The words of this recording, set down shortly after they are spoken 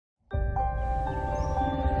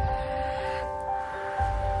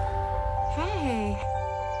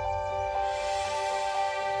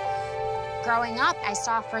Growing up, I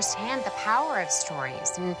saw firsthand the power of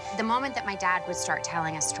stories. And the moment that my dad would start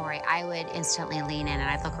telling a story, I would instantly lean in, and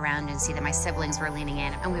I'd look around and see that my siblings were leaning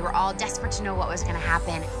in, and we were all desperate to know what was going to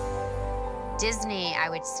happen. Disney, I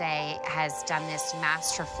would say, has done this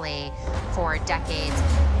masterfully for decades.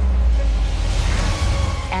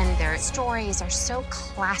 And their stories are so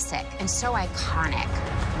classic and so iconic.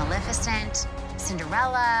 Maleficent,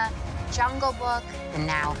 Cinderella, Jungle Book, and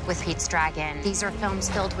now with Pete's Dragon. These are films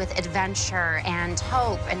filled with adventure and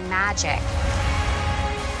hope and magic.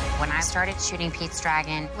 When I started shooting Pete's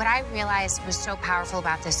Dragon, what I realized was so powerful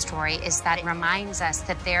about this story is that it reminds us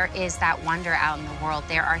that there is that wonder out in the world.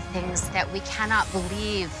 There are things that we cannot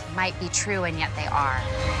believe might be true, and yet they are.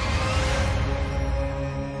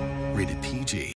 Rated PG.